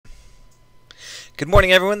Good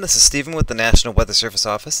morning, everyone. This is Stephen with the National Weather Service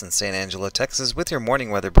Office in San Angelo, Texas, with your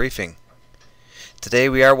morning weather briefing. Today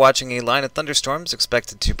we are watching a line of thunderstorms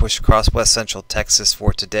expected to push across west central Texas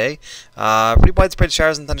for today. Pretty widespread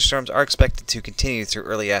showers and thunderstorms are expected to continue through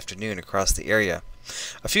early afternoon across the area.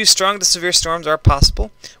 A few strong to severe storms are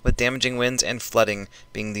possible, with damaging winds and flooding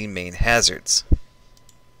being the main hazards.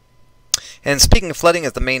 And speaking of flooding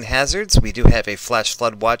as the main hazards, we do have a flash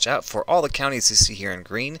flood watch out for all the counties you see here in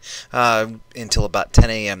green until about 10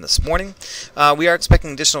 a.m. this morning. We are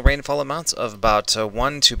expecting additional rainfall amounts of about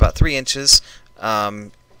 1 to about 3 inches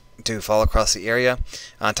to fall across the area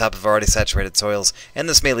on top of already saturated soils, and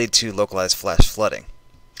this may lead to localized flash flooding.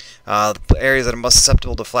 The areas that are most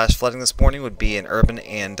susceptible to flash flooding this morning would be in urban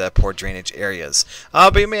and poor drainage areas.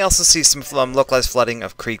 But you may also see some localized flooding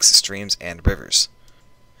of creeks, streams, and rivers.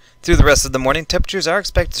 Through the rest of the morning, temperatures are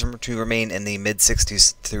expected to remain in the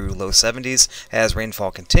mid-60s through low 70s as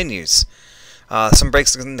rainfall continues. Some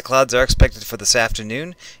breaks in the clouds are expected for this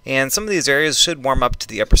afternoon, and some of these areas should warm up to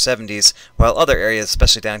the upper 70s, while other areas,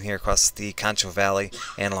 especially down here across the Concho Valley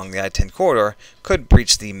and along the I-10 corridor, could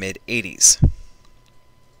reach the mid-80s.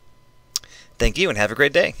 Thank you and have a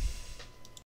great day.